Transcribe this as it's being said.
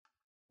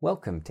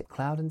Welcome to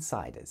Cloud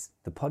Insiders,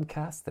 the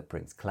podcast that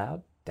brings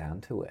cloud down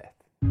to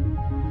earth.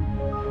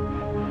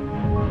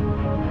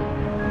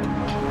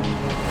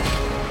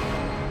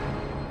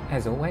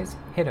 As always,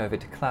 head over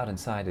to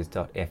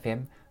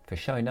cloudinsiders.fm for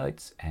show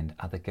notes and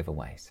other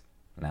giveaways.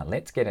 Now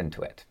let's get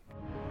into it.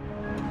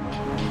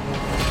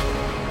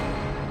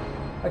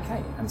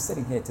 Okay, I'm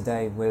sitting here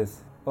today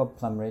with Bob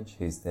Plumridge,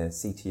 who's the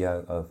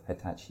CTO of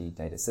Hitachi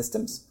Data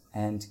Systems,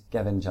 and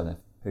Gavin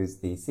Jolliffe, who's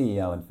the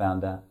CEO and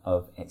founder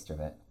of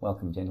Extrovert.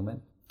 Welcome,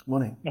 gentlemen.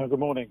 Morning. Good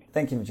morning.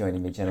 Thank you for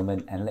joining me,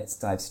 gentlemen, and let's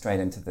dive straight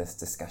into this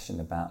discussion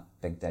about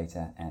big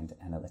data and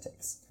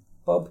analytics.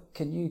 Bob,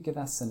 can you give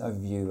us an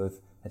overview of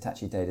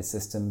Hitachi Data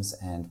Systems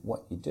and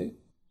what you do?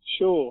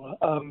 Sure.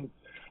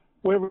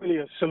 We're really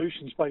a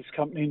solutions-based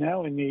company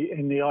now in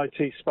the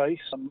IT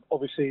space.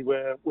 Obviously,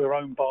 we're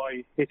owned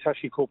by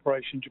Hitachi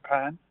Corporation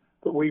Japan,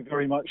 but we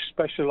very much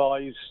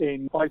specialize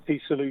in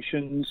IT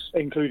solutions,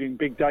 including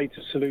big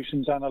data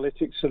solutions,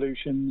 analytics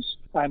solutions,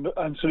 and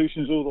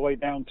solutions all the way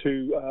down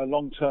to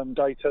long-term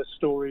data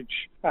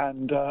storage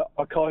and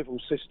archival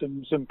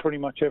systems and pretty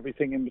much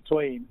everything in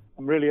between.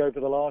 And really over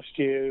the last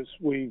years,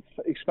 we've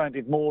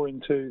expanded more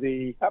into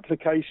the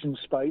application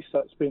space.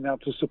 That's been able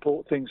to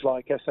support things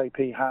like SAP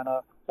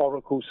HANA,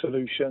 Oracle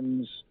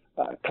solutions,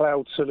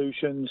 cloud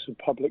solutions,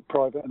 public,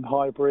 private and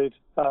hybrid.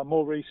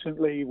 More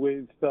recently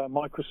with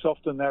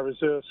Microsoft and their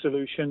Azure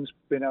solutions,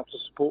 being able to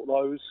support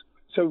those.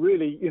 So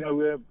really,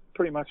 we're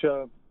pretty much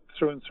a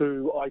through and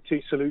through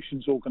IT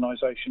solutions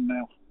organization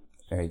now.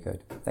 Very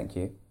good. Thank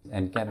you.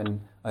 And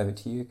Gavin, over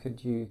to you.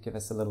 Could you give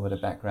us a little bit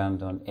of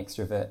background on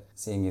Extrovert,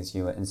 seeing as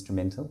you were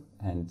instrumental,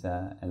 and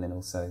then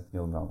also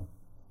your role?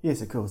 Yes,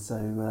 of course. So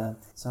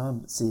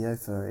I'm CEO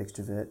for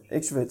Extrovert.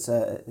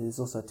 Extrovert is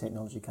also a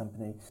technology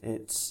company.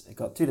 It's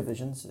got two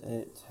divisions.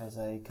 It has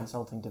a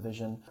consulting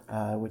division,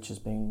 which has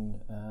been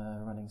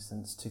running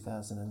since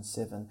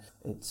 2007.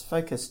 It's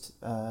focused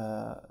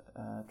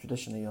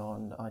traditionally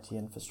on IT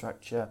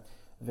infrastructure,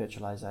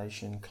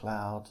 virtualization,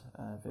 cloud,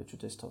 virtual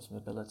desktops,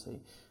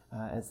 mobility.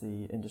 As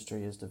the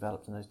industry has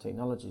developed and those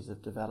technologies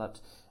have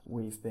developed,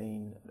 we've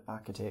been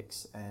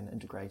architects and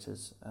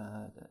integrators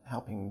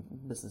helping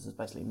businesses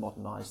basically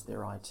modernize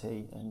their IT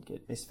and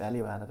get best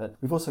value out of it.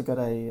 We've also got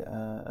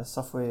a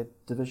software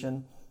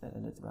division,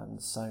 and it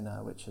runs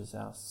Sonar, which is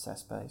our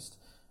SaaS-based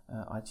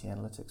IT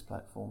analytics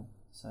platform.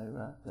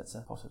 So that's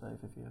a potted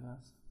overview of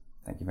us.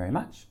 Thank you very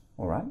much.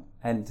 All right.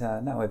 And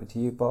now over to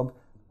you, Bob.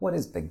 What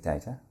is big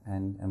data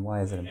and why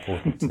is it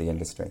important to the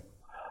industry?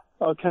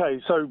 Okay,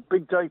 so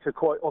big data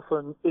quite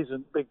often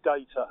isn't big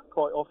data.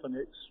 Quite often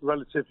it's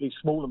relatively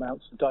small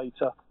amounts of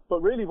data.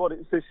 But really what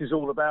this is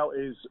all about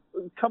is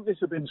companies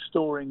have been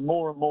storing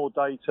more and more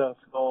data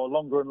for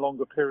longer and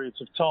longer periods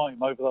of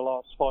time over the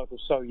last 5 or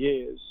so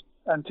years.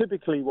 And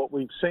typically what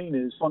we've seen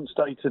is once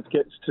data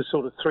gets to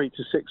sort of 3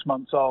 to 6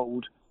 months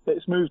old,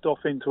 it's moved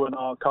off into an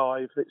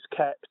archive, it's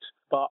kept,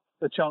 but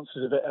the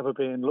chances of it ever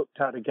being looked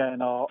at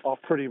again are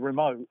pretty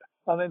remote.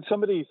 And then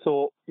somebody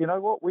thought, you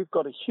know what, we've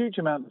got a huge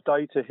amount of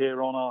data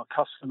here on our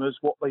customers,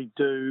 what they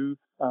do,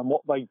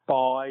 what they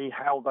buy,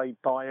 how they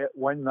buy it,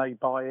 when they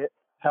buy it,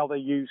 how they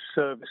use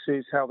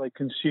services, how they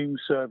consume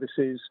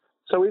services.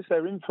 So is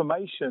there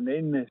information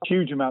in this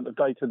huge amount of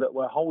data that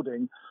we're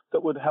holding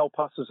that would help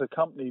us as a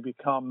company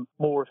become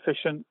more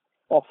efficient,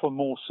 offer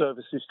more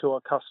services to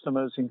our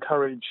customers,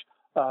 encourage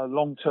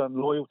long-term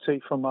loyalty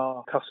from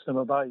our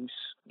customer base?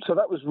 So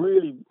that was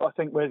really, I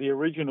think, where the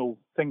original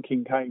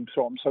thinking came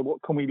from. So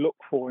what can we look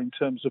for in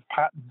terms of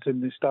patterns in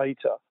this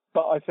data?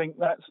 But I think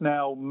that's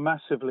now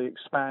massively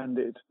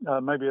expanded.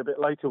 Maybe a bit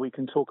later we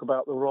can talk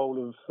about the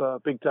role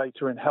of big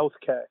data in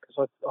healthcare,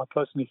 because I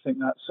personally think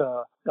that's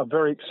a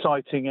very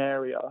exciting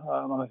area.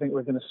 And I think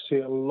we're going to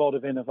see a lot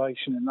of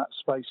innovation in that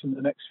space in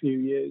the next few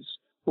years.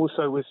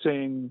 Also, we're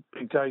seeing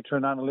big data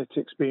and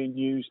analytics being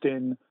used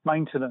in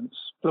maintenance,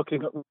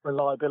 looking at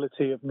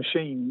reliability of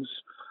machines,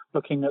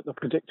 looking at the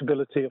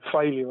predictability of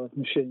failure of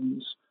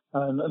machines.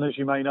 And as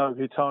you may know,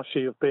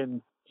 Hitachi have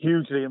been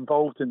hugely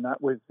involved in that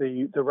with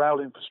the rail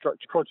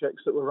infrastructure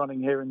projects that we're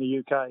running here in the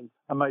UK.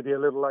 And maybe a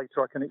little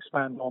later I can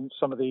expand on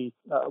some of the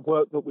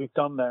work that we've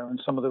done there and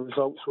some of the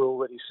results we're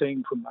already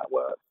seeing from that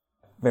work.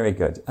 Very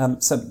good.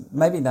 So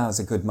maybe now is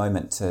a good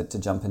moment to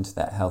jump into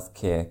that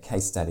healthcare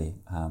case study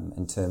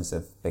in terms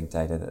of big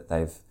data that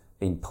they've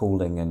been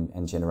pooling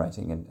and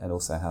generating and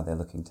also how they're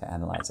looking to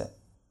analyse it.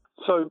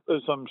 So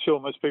as I'm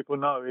sure most people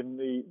know, in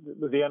the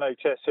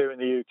NHS here in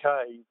the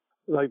UK,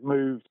 they've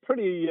moved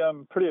pretty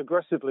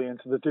aggressively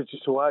into the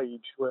digital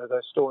age where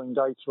they're storing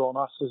data on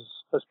us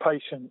as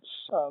patients.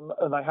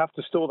 And they have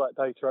to store that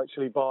data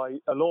actually by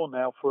a law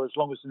now for as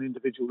long as an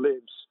individual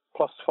lives,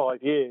 plus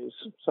 5 years.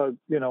 So,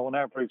 on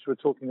average, we're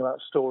talking about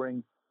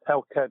storing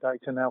healthcare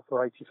data now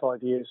for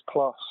 85 years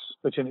plus,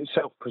 which in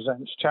itself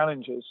presents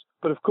challenges.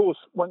 But of course,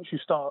 once you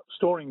start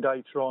storing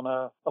data on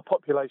a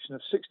population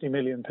of 60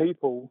 million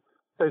people,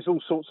 there's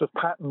all sorts of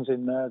patterns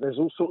in there. There's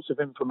all sorts of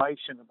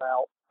information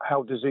about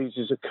how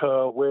diseases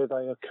occur, where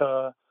they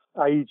occur,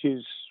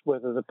 ages,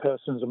 whether the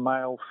person's a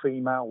male,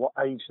 female, what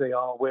age they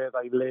are, where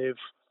they live.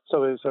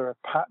 So is there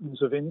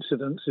patterns of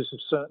incidences of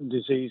certain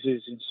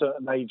diseases in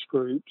certain age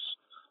groups,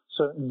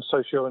 certain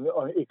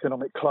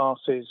socio-economic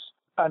classes?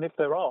 And if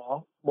there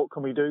are, what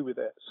can we do with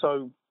it?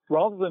 So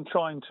rather than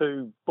trying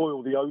to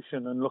boil the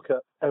ocean and look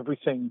at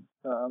everything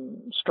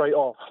straight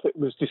off, it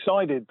was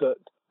decided that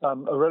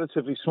a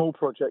relatively small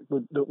project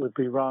that would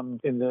be run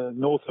in the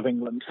north of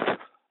England,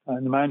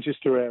 in the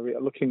Manchester area,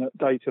 looking at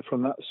data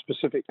from that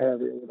specific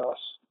area with us.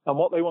 And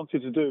what they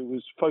wanted to do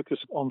was focus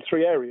on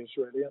 3 areas,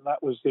 really, and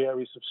that was the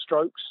areas of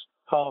strokes,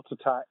 heart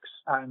attacks,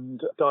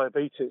 and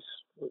diabetes,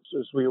 which,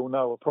 as we all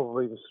know, are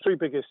probably the 3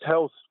 biggest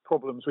health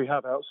problems we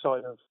have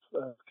outside of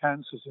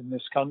cancers in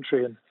this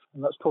country, and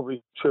that's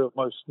probably true of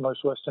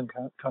most Western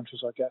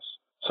countries, I guess.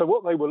 So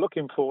what they were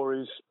looking for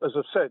is, as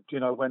I've said,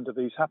 when do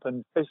these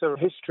happen? Is there a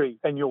history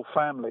in your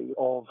family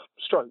of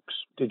strokes?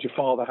 Did your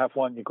father have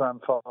one, your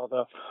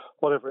grandfather,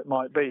 whatever it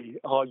might be?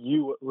 Are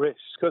you at risk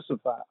because of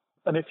that?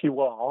 And if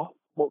you are,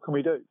 what can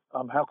we do?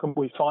 How can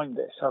we find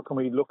this? How can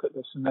we look at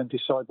this and then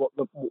decide what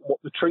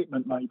the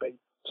treatment may be?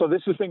 So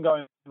this has been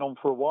going on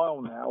for a while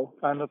now,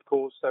 and of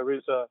course there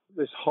is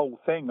this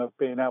whole thing of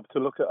being able to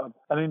look at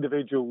an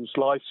individual's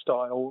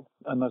lifestyle,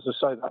 and as I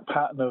say, that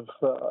pattern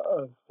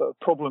of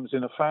problems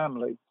in a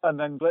family, and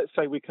then let's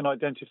say we can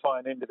identify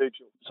an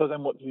individual. So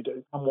then what do you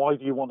do, and why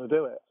do you want to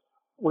do it?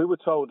 We were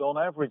told on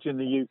average in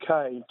the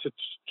UK to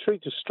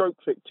treat a stroke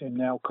victim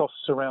now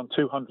costs around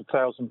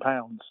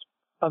 £200,000,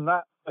 and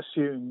that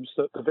assumes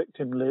that the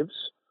victim lives.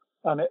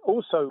 And it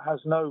also has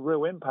no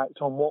real impact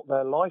on what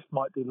their life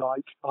might be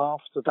like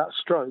after that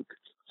stroke.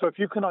 So if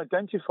you can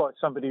identify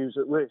somebody who's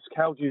at risk,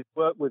 how do you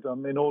work with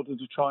them in order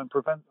to try and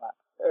prevent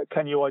that?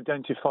 Can you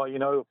identify,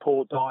 a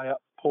poor diet,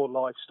 poor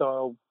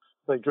lifestyle,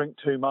 they drink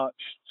too much,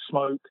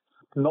 smoke,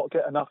 not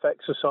get enough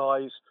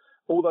exercise,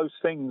 all those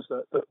things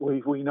that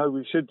we know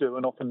we should do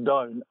and often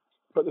don't.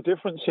 But the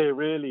difference here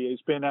really is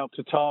being able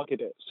to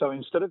target it. So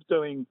instead of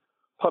doing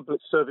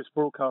public service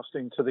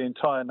broadcasting to the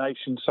entire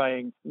nation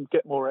saying,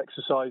 get more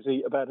exercise,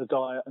 eat a better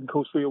diet, and of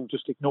course we all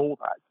just ignore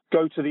that.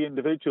 Go to the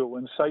individual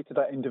and say to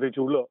that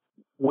individual, look,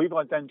 we've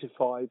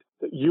identified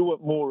that you are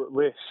more at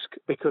risk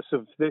because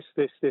of this,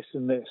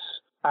 and this.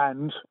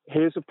 And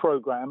here's a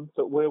program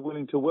that we're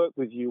willing to work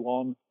with you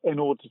on in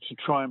order to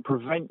try and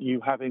prevent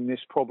you having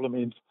this problem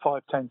in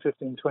 5, 10,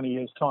 15, 20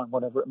 years' time,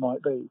 whatever it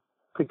might be.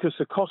 Because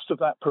the cost of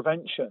that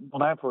prevention,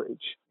 on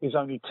average, is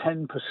only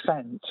 10%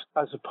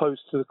 as opposed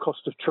to the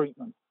cost of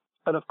treatment.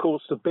 And of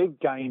course, the big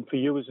gain for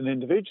you as an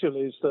individual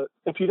is that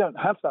if you don't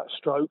have that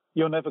stroke,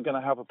 you're never going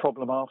to have a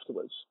problem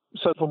afterwards.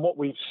 So from what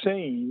we've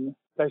seen,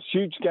 there's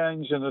huge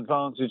gains and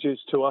advantages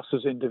to us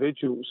as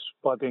individuals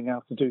by being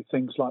able to do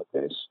things like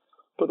this.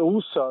 But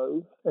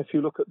also, if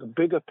you look at the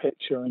bigger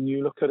picture and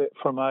you look at it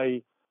from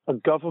a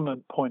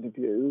government point of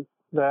view,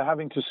 they're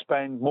having to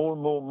spend more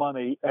and more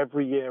money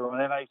every year on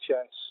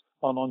NHS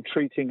on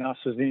treating us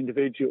as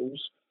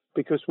individuals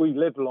because we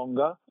live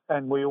longer,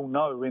 and we all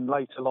know in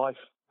later life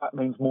that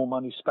means more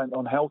money spent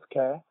on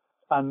healthcare,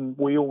 and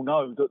we all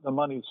know that the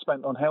money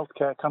spent on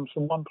healthcare comes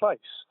from one place,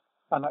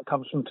 and that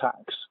comes from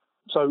tax.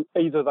 So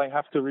either they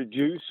have to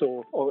reduce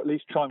or at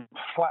least try and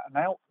flatten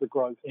out the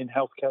growth in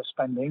healthcare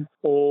spending,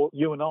 or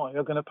you and I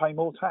are going to pay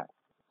more tax.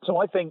 So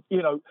I think,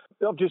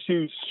 I've just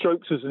used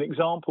strokes as an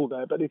example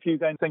there, but if you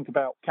then think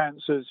about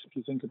cancers, if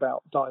you think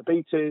about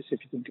diabetes,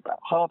 if you think about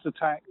heart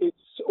attack, it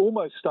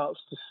almost starts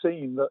to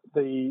seem that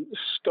the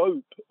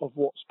scope of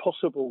what's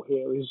possible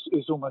here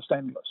is almost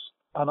endless.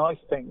 And I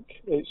think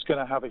it's going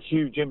to have a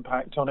huge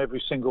impact on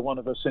every single one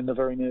of us in the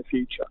very near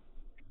future.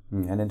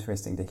 And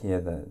interesting to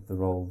hear the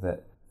role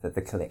that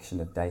the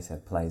collection of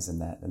data plays in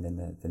that, and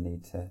then the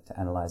need to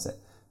analyse it.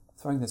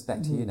 Throwing this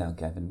back to you now,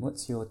 Gavin,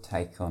 what's your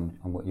take on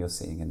what you're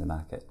seeing in the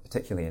market,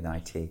 particularly in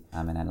IT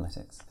and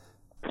analytics?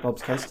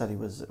 Bob's case study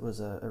was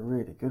a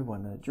really good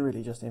one. It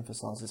really just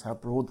emphasises how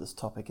broad this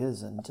topic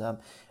is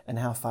and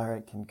how far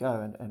it can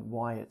go and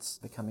why it's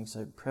becoming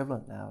so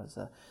prevalent now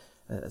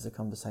as a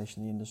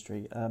conversation in the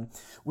industry.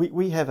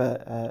 We have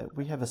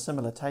a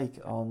similar take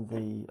on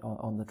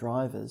the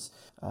drivers,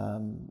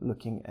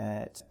 looking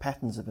at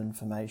patterns of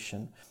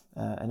information,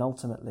 and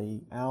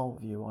ultimately our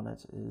view on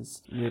it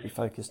is really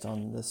focused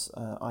on this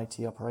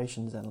IT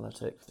operations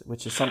analytics,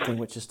 which is something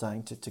which is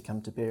starting to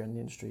come to bear in the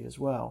industry as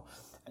well.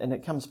 And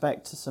it comes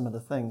back to similar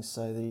things.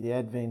 So the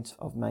advent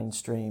of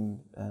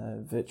mainstream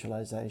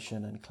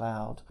virtualization and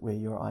cloud, where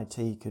your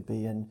IT could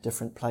be in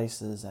different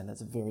places and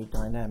it's very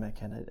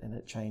dynamic and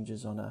it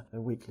changes on a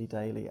weekly,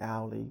 daily,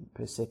 hourly,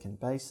 per second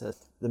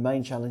basis. The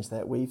main challenge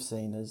that we've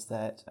seen is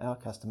that our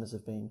customers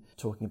have been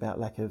talking about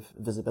lack of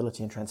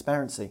visibility and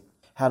transparency.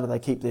 How do they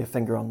keep their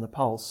finger on the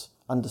pulse,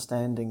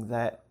 understanding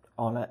that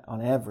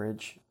on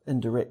average,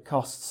 indirect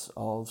costs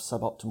of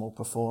suboptimal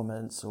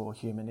performance or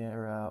human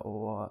error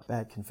or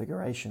bad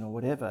configuration or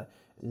whatever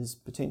is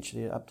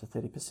potentially up to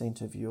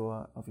 30% of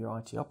your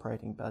IT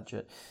operating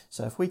budget.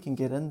 So if we can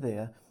get in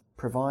there,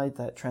 provide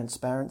that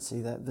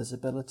transparency, that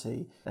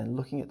visibility, and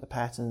looking at the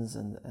patterns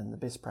and the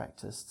best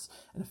practice,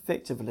 and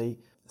effectively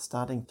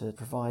starting to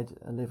provide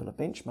a level of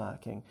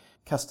benchmarking,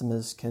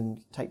 customers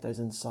can take those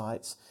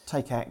insights,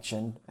 take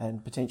action,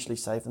 and potentially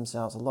save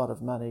themselves a lot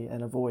of money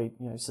and avoid,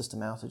 system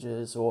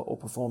outages or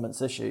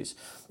performance issues.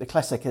 The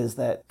classic is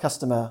that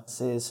customer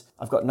says,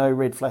 I've got no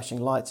red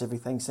flashing lights,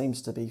 everything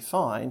seems to be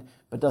fine,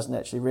 but doesn't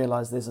actually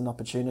realise there's an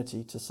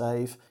opportunity to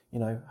save,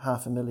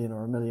 $500,000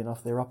 or $1 million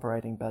off their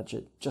operating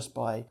budget just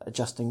by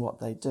adjusting what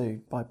they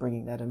do, by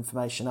bringing that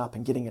information up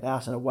and getting it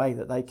out in a way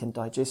that they can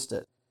digest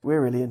it.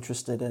 We're really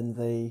interested in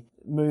the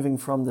moving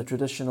from the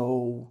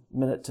traditional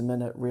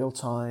minute-to-minute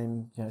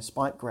real-time,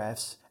 spike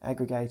graphs,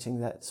 aggregating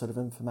that sort of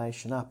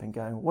information up and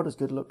going, what does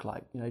good look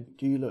like?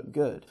 Do you look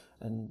good?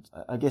 And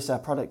I guess our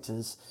product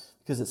is,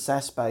 because it's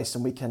SaaS-based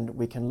and we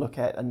can look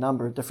at a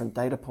number of different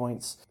data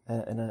points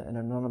in an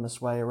anonymous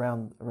way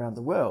around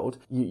the world,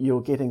 you're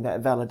getting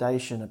that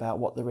validation about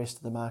what the rest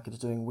of the market is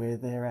doing, where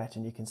they're at,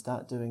 and you can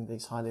start doing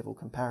these high-level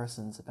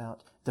comparisons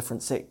about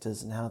different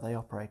sectors and how they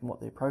operate and what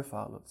their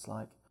profile looks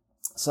like.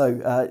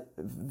 So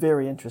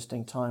very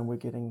interesting time. We're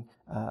getting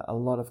a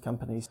lot of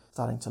companies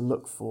starting to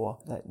look for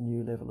that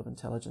new level of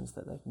intelligence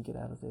that they can get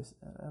out of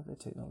their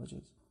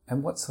technologies.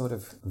 And what sort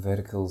of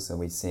verticals are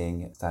we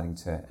seeing starting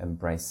to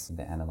embrace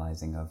the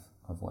analysing of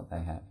what they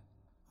have?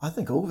 I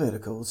think all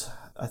verticals.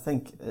 I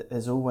think,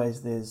 as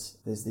always, there's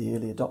the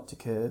early adopter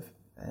curve,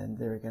 and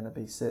there are going to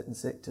be certain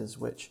sectors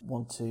which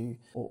want to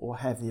or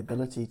have the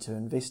ability to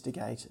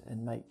investigate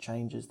and make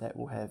changes that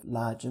will have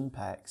large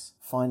impacts.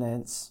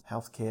 Finance,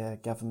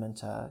 healthcare,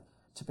 government are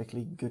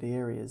typically good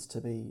areas to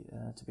be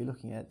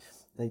looking at.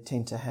 They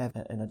tend to have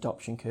an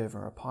adoption curve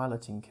or a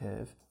piloting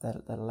curve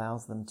that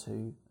allows them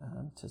to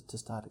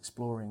start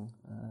exploring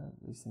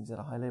these things at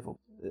a high level.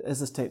 As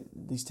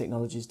these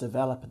technologies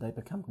develop and they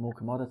become more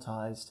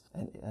commoditized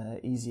and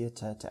easier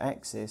to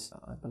access,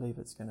 I believe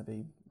it's going to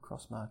be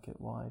cross-market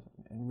wide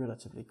and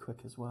relatively quick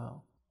as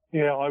well.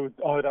 Yeah, I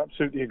would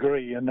absolutely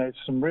agree, and there's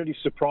some really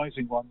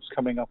surprising ones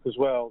coming up as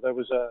well. There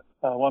was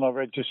one I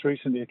read just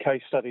recently, a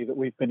case study that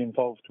we've been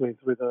involved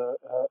with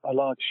a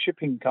large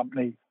shipping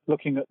company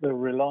looking at the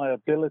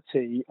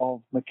reliability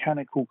of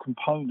mechanical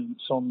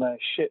components on their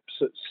ships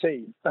at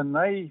sea, and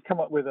they come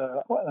up with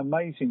quite an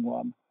amazing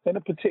one. In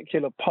a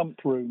particular pump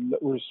room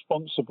that was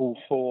responsible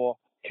for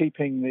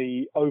keeping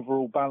the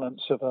overall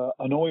balance of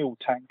an oil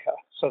tanker.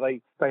 So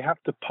they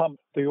have to pump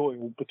the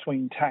oil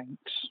between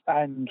tanks.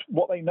 And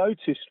what they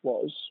noticed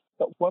was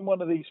that when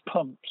one of these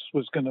pumps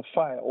was going to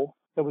fail,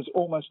 there was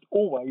almost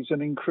always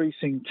an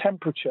increasing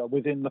temperature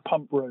within the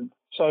pump room.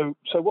 So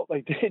what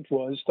they did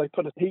was they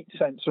put a heat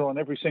sensor on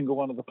every single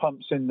one of the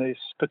pumps in this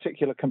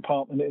particular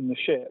compartment in the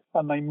ship,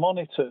 and they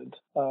monitored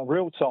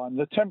real time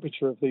the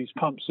temperature of these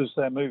pumps as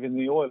they're moving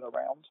the oil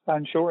around.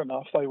 And sure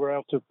enough, they were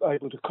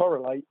able to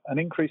correlate an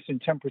increase in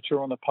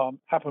temperature on a pump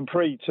happen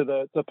pre to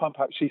the pump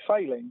actually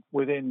failing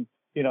within,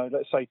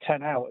 let's say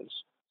 10 hours.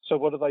 So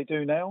what do they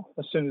do now?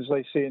 As soon as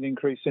they see an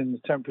increase in the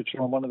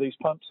temperature on one of these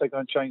pumps, they go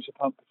and change the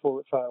pump before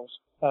it fails.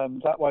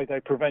 That way they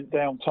prevent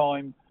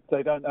downtime.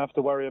 They don't have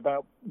to worry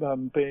about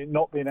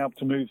not being able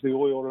to move the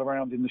oil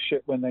around in the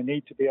ship when they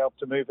need to be able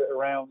to move it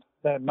around.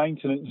 Their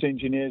maintenance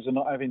engineers are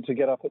not having to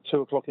get up at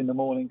 2 o'clock in the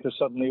morning because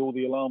suddenly all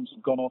the alarms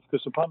have gone off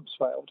because the pump's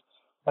failed.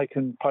 They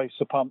can place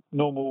the pump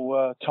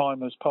normal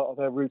time as part of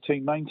their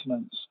routine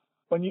maintenance.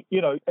 When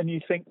you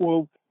think,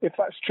 well, if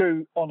that's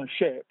true on a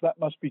ship, that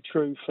must be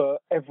true for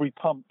every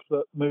pump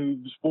that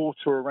moves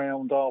water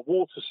around our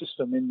water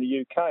system in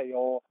the UK,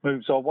 or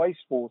moves our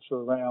wastewater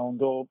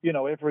around, or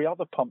every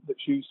other pump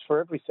that's used for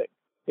everything.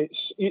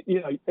 It's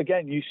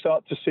again, you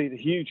start to see the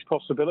huge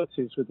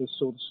possibilities with this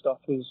sort of stuff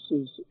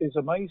is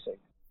amazing.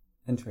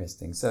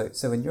 Interesting. So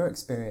in your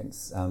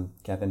experience,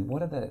 Gavin,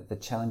 what are the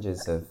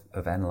challenges of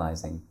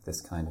analysing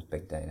this kind of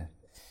big data?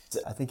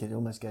 I think it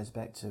almost goes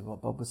back to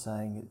what Bob was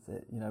saying,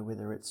 that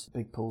whether it's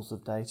big pools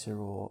of data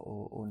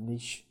or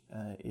niche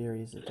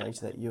areas of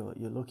data that you're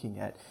looking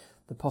at,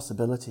 the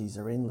possibilities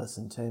are endless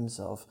in terms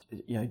of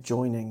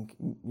joining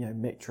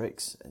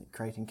metrics,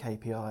 creating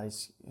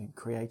KPIs, and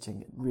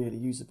creating really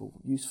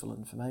useful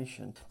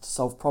information to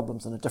solve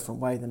problems in a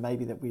different way than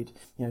maybe that we'd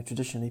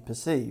traditionally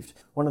perceived.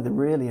 One of the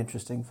really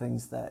interesting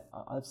things that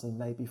I've seen,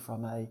 maybe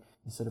from a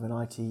sort of an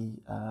IT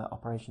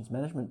operations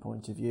management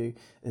point of view,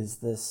 is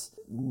this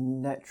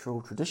natural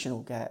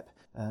traditional gap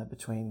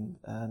between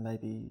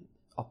maybe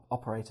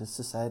operators,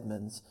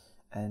 sysadmins,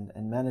 and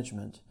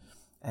management.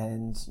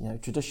 And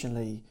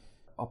traditionally,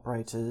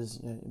 operators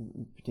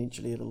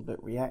potentially a little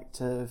bit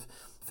reactive,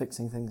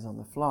 fixing things on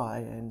the fly,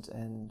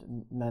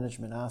 and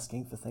management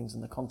asking for things in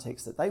the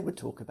context that they would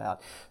talk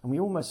about. And we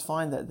almost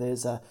find that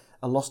there's a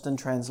lost in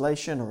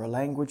translation or a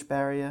language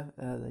barrier.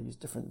 They use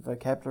different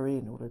vocabulary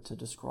in order to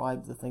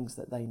describe the things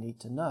that they need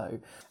to know.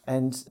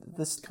 And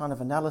this kind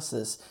of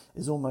analysis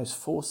is almost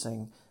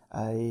forcing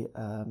a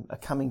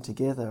coming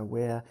together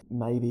where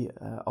maybe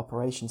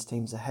operations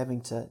teams are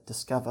having to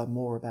discover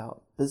more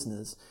about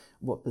business,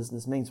 what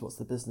business means, what's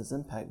the business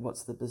impact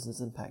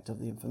of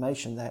the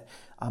information that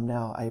I'm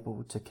now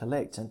able to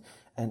collect,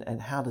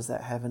 and how does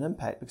that have an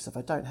impact? Because if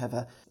I don't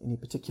have any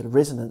particular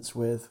resonance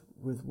with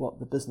what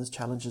the business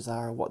challenges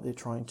are or what they're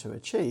trying to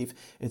achieve,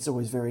 it's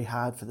always very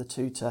hard for the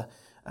two to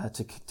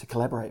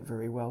collaborate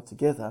very well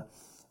together.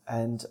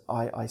 And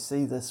I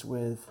see this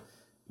with,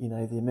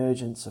 the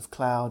emergence of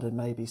cloud and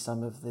maybe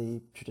some of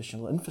the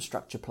traditional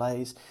infrastructure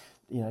plays,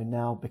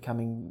 now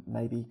becoming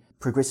maybe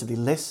progressively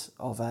less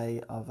of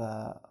a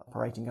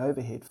operating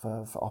overhead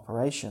for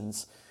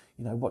operations.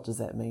 What does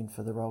that mean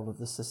for the role of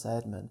the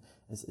sysadmin?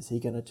 Is he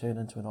going to turn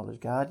into a knowledge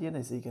guardian?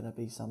 Is he going to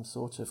be some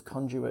sort of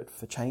conduit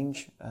for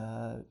change?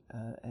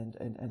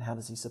 And how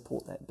does he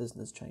support that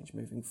business change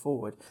moving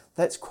forward?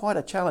 That's quite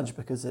a challenge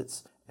because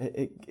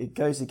it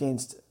goes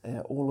against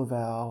all of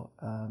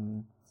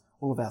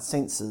our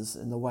senses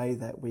in the way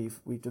that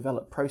we've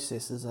developed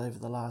processes over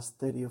the last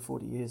 30 or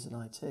 40 years in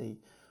IT.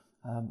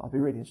 I'd be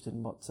really interested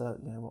in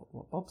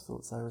what Bob's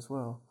thoughts are as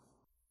well.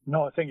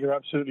 No, I think you're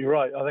absolutely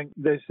right. I think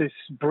there's this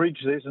bridge,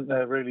 isn't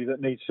there, really, that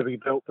needs to be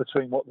built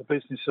between what the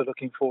business are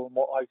looking for and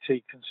what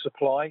IT can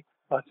supply.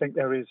 I think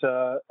there is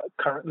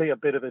currently a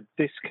bit of a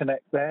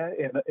disconnect there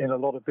in a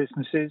lot of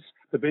businesses.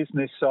 The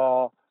business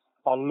are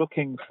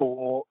looking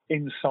for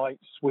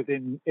insights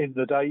in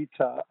the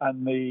data,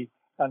 and the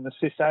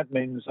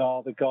sysadmins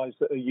are the guys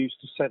that are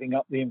used to setting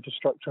up the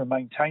infrastructure and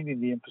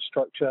maintaining the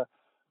infrastructure,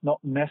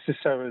 not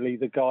necessarily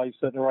the guys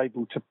that are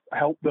able to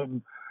help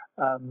them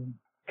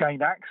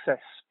gain access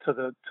to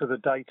the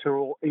data,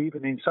 or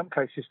even in some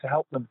cases to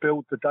help them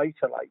build the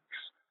data lakes.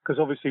 Because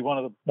obviously one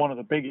of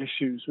the big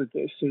issues with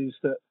this is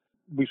that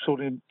we're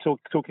sort of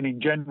talking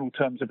in general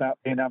terms about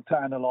being able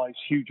to analyse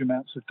huge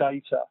amounts of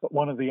data. But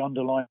one of the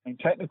underlying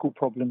technical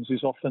problems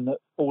is often that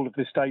all of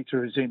this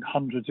data is in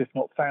hundreds, if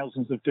not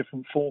thousands, of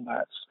different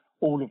formats,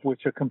 all of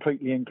which are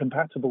completely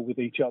incompatible with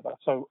each other.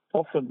 So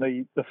often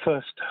the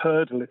first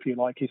hurdle, if you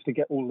like, is to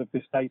get all of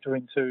this data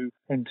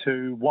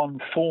into one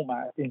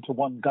format, into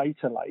one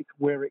data lake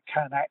where it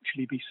can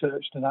actually be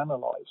searched and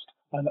analysed.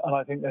 And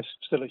I think there's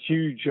still a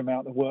huge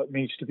amount of work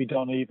needs to be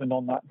done even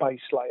on that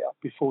base layer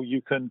before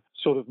you can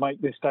sort of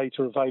make this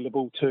data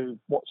available to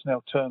what's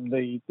now termed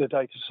the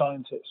data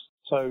scientists.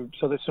 So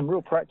there's some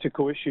real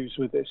practical issues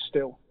with this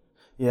still.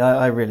 Yeah,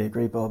 I really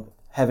agree, Bob.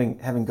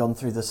 Having gone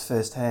through this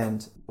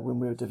firsthand, when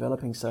we were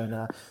developing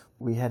Sonar,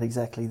 we had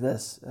exactly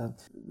this.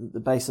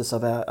 The basis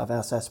of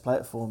our SaaS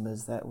platform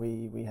is that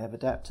we have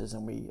adapters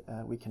and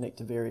we connect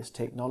to various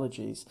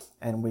technologies,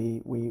 and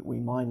we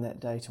mine that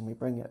data and we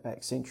bring it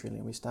back centrally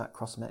and we start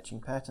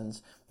cross-matching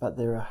patterns. But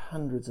there are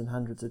hundreds and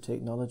hundreds of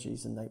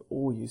technologies, and they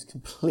all use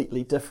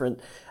completely different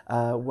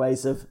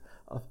ways of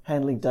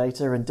handling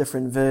data and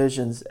different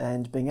versions,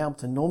 and being able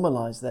to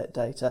normalize that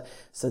data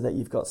so that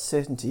you've got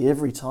certainty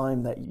every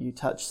time that you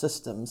touch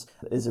systems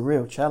is a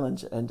real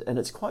challenge. And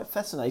it's quite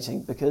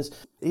fascinating because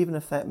even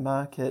if that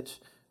market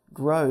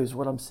grows,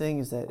 what I'm seeing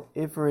is that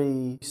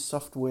every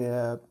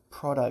software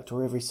product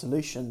or every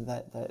solution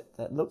that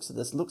looks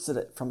at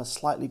it from a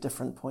slightly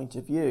different point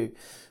of view,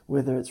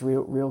 whether it's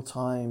real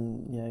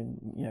time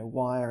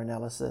wire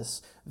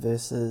analysis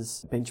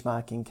versus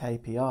benchmarking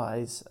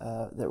KPIs.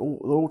 They're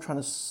all trying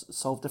to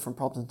solve different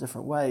problems in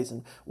different ways.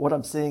 And what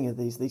I'm seeing are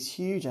these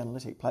huge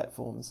analytic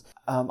platforms.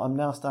 I'm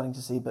now starting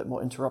to see a bit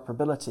more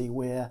interoperability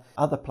where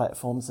other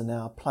platforms are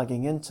now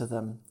plugging into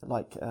them.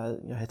 Like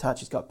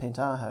Hitachi's got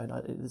Pentaho,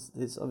 and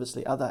there's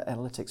obviously other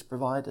analytics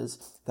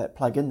providers that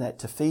plug in that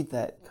to feed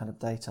that kind of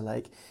data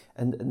lake.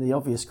 And the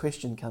obvious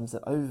question comes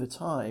that over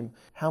time,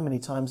 how many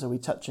times are we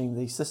touching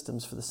these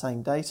systems for the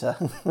same data?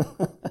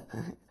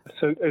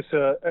 So it's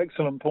an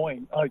excellent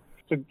point.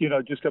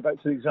 Just go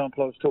back to the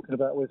example I was talking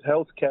about with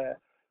healthcare.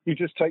 You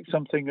just take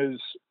something as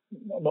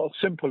not as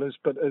simple as,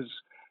 but as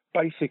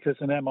basic as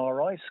an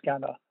MRI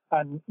scanner,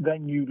 and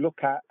then you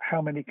look at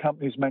how many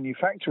companies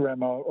manufacture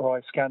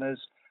MRI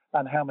scanners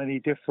and how many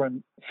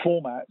different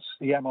formats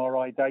the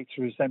MRI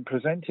data is then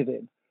presented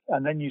in.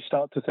 And then you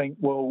start to think,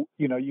 well,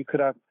 you could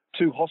have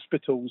two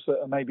hospitals that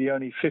are maybe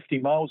only 50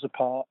 miles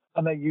apart,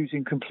 and they're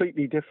using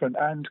completely different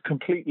and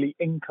completely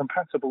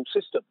incompatible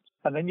systems.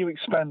 And then you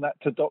expand that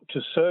to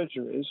doctors'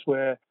 surgeries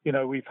where,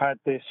 we've had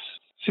this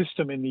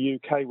system in the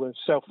UK where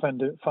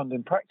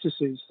self-funding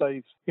practices,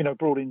 they've,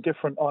 brought in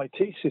different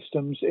IT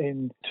systems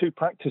in two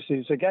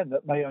practices, again,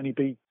 that may only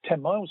be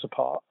 10 miles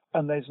apart.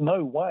 And there's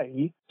no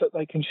way that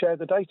they can share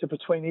the data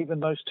between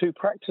even those two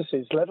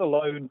practices, let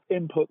alone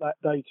input that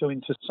data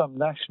into some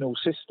national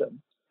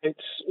system.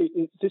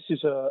 This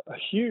is a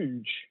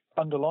huge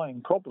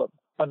underlying problem.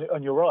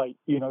 And you're right,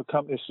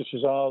 companies such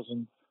as ours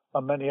and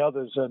many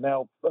others are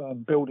now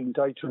building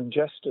data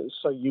ingesters,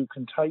 so you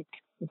can take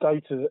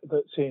data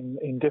that's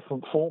in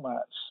different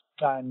formats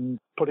and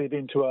put it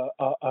into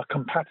a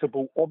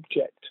compatible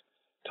object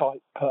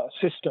type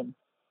system.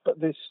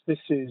 But this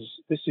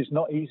is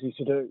not easy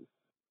to do.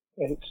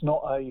 It's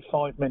not a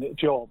 5-minute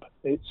job.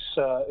 It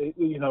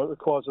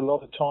requires a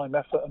lot of time,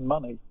 effort, and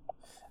money.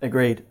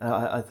 Agreed.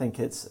 I think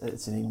it's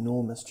an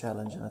enormous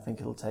challenge, and I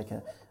think it'll take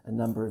a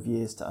number of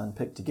years to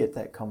unpick to get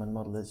that common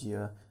model, as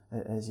you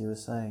were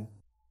saying.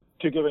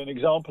 To give an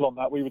example on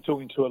that, we were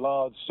talking to a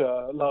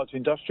large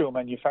industrial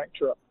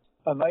manufacturer,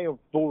 and they have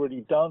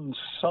already done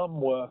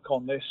some work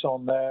on this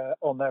on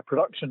their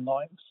production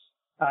lines.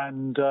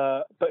 And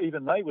but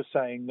even they were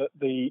saying that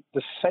the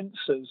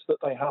sensors that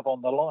they have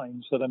on the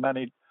lines that are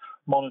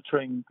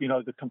monitoring,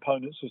 the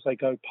components as they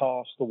go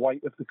past, the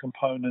weight of the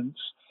components,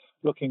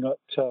 looking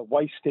at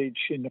wastage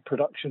in the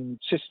production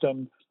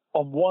system.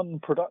 On one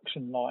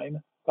production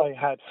line, they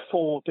had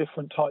 4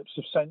 different types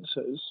of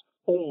sensors,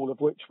 all of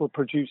which were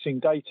producing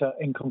data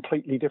in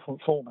completely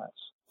different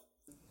formats.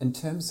 In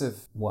terms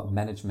of what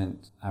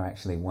management are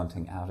actually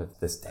wanting out of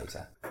this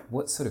data,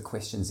 what sort of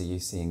questions are you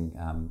seeing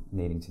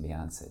needing to be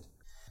answered?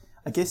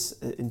 I guess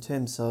in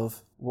terms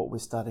of what we're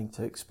starting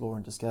to explore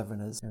and discover,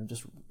 and is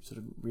just sort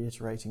of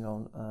reiterating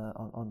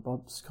on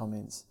Bob's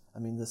comments, I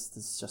mean, this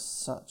is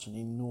just such an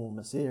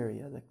enormous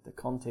area. The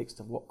context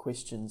of what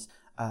questions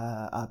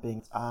are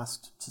being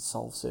asked to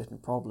solve certain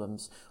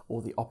problems,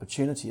 or the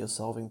opportunity of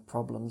solving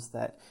problems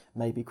that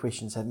maybe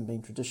questions haven't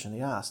been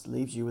traditionally asked,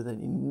 leaves you with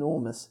an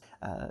enormous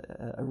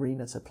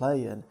arena to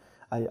play in.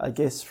 I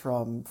guess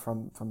from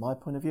my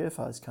point of view, if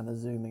I was kind of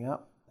zooming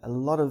up, a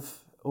lot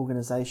of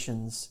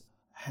organisations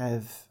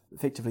have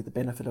effectively the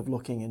benefit of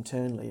looking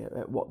internally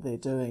at what they're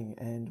doing,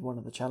 and one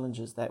of the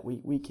challenges that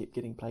we keep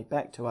getting played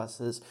back to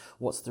us is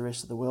what's the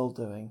rest of the world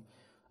doing.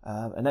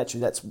 And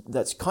actually,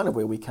 that's kind of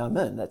where we come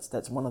in.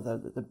 That's one of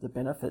the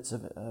benefits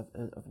of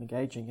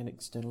engaging an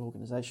external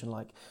organisation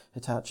like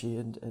Hitachi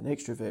and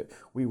Extrovert.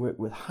 We work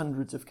with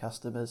hundreds of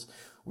customers.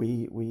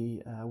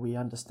 We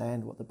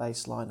understand what the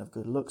baseline of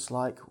good looks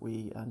like.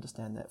 We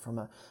understand that from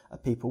a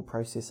people,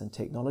 process, and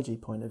technology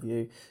point of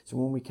view. So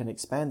when we can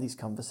expand these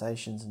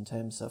conversations in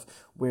terms of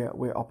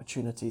where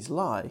opportunities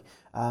lie,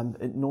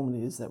 it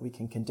normally is that we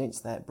can condense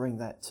that, bring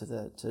that to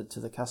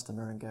the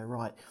customer, and go,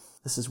 right,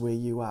 this is where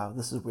you are.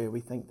 This is where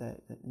we think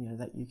that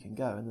you can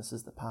go, and this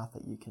is the path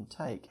that you can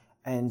take.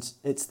 And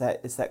it's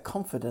that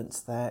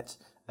confidence that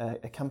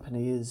a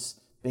company is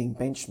being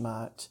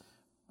benchmarked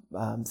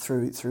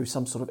through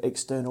some sort of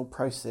external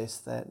process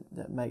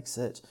that makes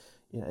it,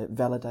 it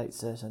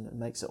validates it and it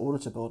makes it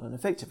auditable. And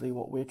effectively,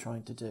 what we're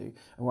trying to do,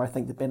 and where I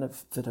think the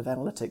benefit of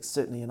analytics,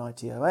 certainly in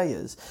ITOA,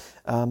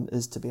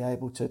 is to be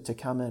able to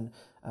come in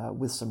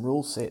with some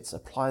rule sets,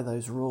 apply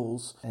those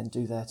rules, and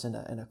do that in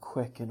a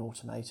quick and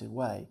automated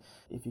way.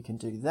 If you can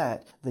do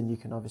that, then you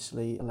can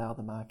obviously allow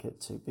the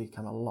market to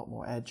become a lot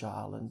more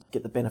agile and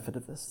get the benefit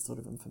of this sort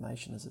of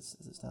information as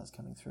it starts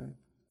coming through.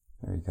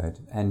 Very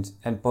good.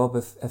 And Bob,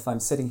 if I'm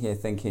sitting here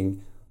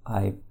thinking,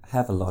 I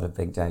have a lot of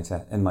big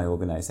data in my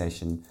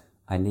organisation,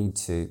 I need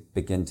to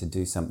begin to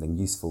do something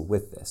useful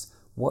with this,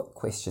 what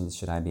questions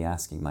should I be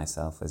asking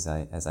myself as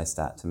I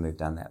start to move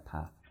down that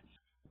path?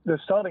 The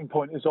starting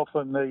point is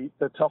often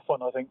the tough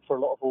one, I think, for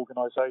a lot of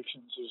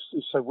organisations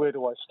is so where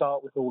do I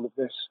start with all of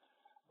this?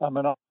 And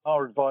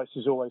our advice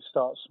is always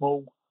start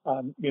small.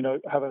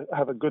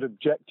 Have a good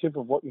objective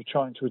of what you're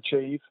trying to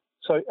achieve.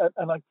 So,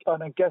 and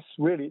I guess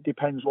really it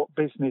depends what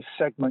business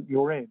segment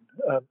you're in.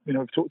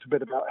 We've talked a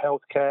bit about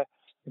healthcare.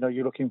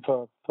 You're looking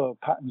for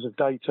patterns of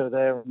data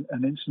there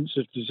and instances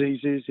of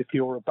diseases. If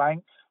you're a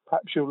bank,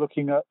 perhaps you're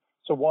looking at,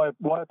 so why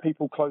are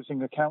people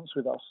closing accounts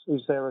with us?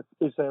 Is there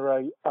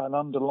an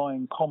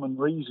underlying common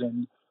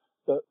reason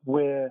that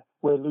we're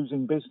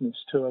losing business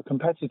to a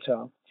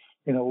competitor?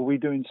 Are we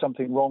doing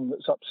something wrong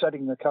that's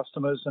upsetting the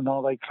customers, and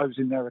are they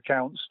closing their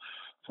accounts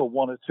for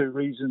one or two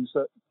reasons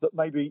that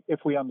maybe if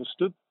we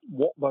understood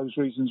what those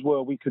reasons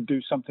were, we could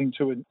do something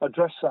to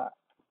address that?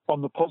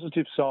 On the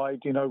positive side,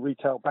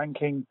 retail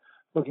banking,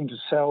 looking to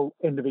sell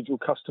individual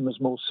customers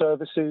more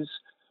services.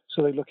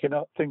 So they're looking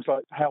at things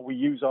like how we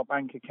use our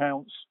bank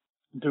accounts.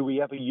 Do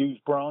we ever use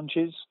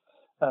branches?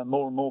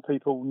 More and more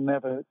people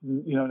never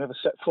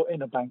set foot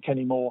in a bank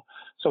anymore.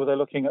 So they're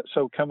looking at,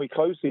 so can we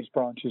close these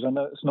branches? I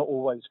know it's not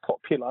always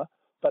popular,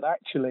 but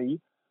actually,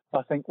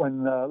 I think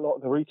when a lot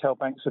of the retail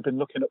banks have been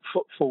looking at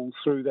footfall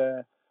through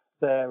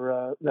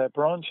their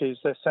branches,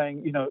 they're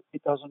saying,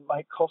 it doesn't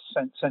make cost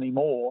sense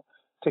anymore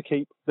to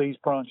keep these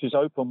branches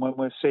open when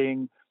we're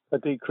seeing a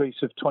decrease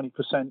of 20%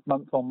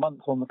 month on month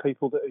on the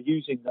people that are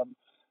using them.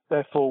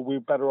 Therefore, we're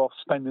better off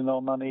spending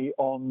our money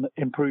on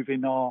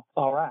improving our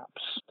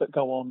apps that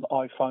go on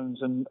iPhones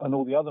and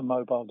all the other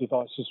mobile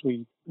devices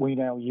we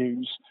now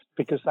use,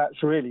 because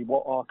that's really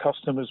what our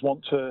customers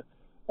want to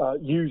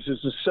use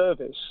as a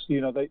service.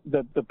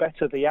 The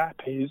better the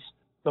app is,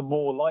 the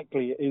more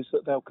likely it is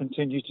that they'll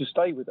continue to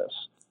stay with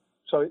us.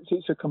 So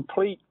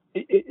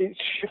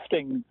it's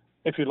shifting,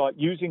 if you like,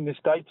 using this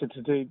data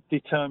to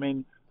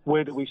determine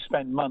where do we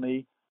spend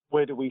money,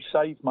 where do we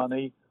save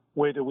money,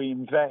 where do we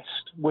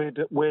invest, where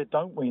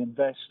don't we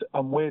invest,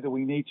 and where do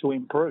we need to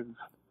improve?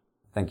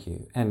 Thank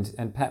you. And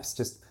perhaps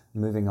just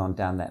moving on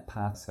down that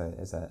path, so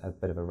as a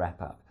bit of a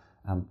wrap-up,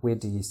 where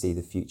do you see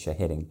the future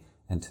heading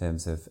in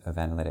terms of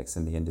analytics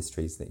in the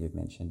industries that you've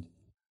mentioned?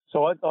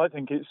 So I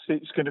think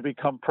it's going to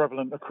become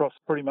prevalent across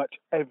pretty much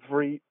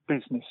every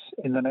business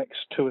in the next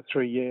 2 or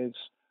 3 years.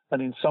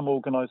 And in some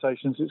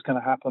organisations, it's going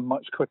to happen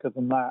much quicker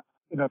than that.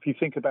 You know, if you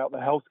think about the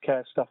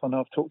healthcare stuff, I know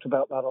I've talked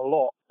about that a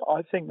lot, but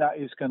I think that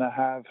is going to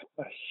have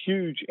a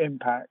huge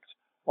impact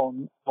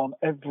on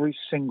every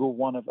single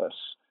one of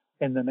us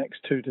in the next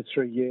 2 to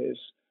 3 years.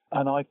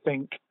 And I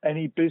think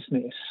any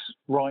business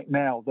right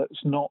now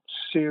that's not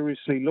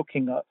seriously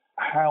looking at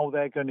how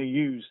they're going to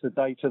use the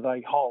data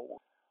they hold,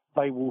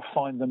 they will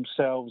find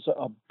themselves at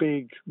a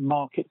big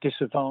market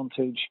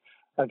disadvantage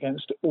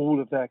against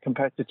all of their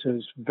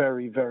competitors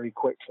very, very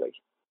quickly.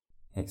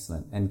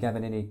 Excellent. And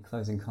Gavin, any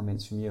closing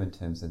comments from you in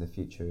terms of the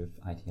future of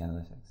IT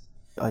analytics?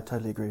 I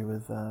totally agree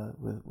with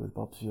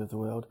Bob's view of the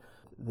world.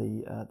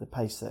 The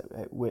pace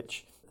at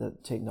which the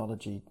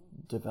technology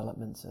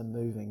developments are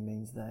moving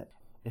means that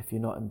if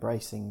you're not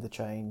embracing the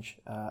change,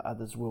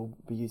 others will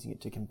be using it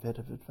to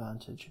competitive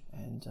advantage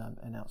and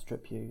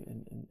outstrip you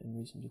in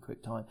reasonably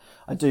quick time.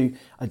 I do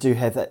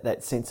have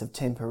that sense of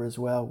temper as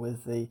well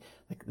with the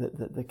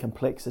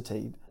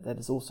complexity that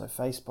is also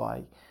faced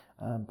by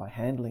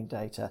handling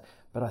data.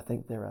 But I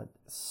think there are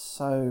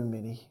so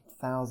many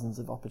thousands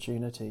of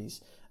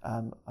opportunities.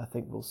 I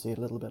think we'll see a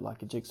little bit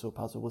like a jigsaw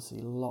puzzle. We'll see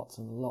lots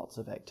and lots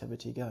of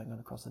activity going on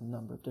across a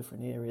number of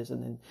different areas,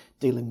 and then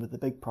dealing with the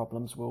big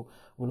problems will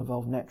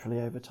evolve naturally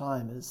over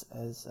time as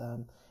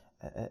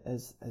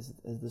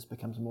this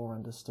becomes more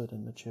understood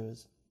and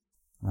matures.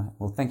 Right.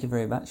 Well, thank you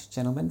very much,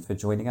 gentlemen, for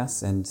joining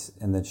us. And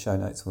in the show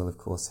notes, we'll of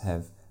course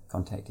have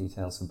contact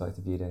details for both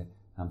of you to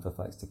for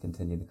folks to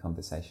continue the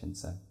conversation.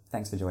 So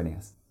thanks for joining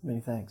us. Many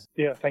thanks.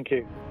 Yeah, thank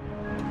you.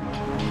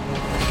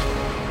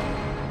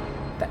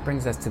 That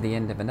brings us to the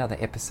end of another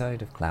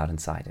episode of Cloud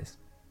Insiders.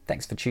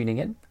 Thanks for tuning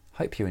in.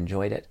 Hope you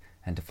enjoyed it.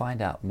 And to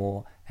find out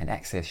more and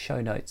access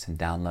show notes and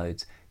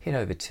downloads, head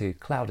over to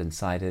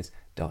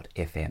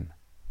cloudinsiders.fm.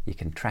 You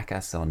can track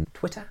us on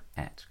Twitter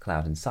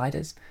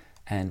 @CloudInsiders,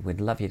 and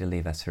we'd love you to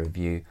leave us a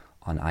review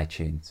on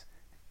iTunes.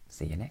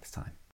 See you next time.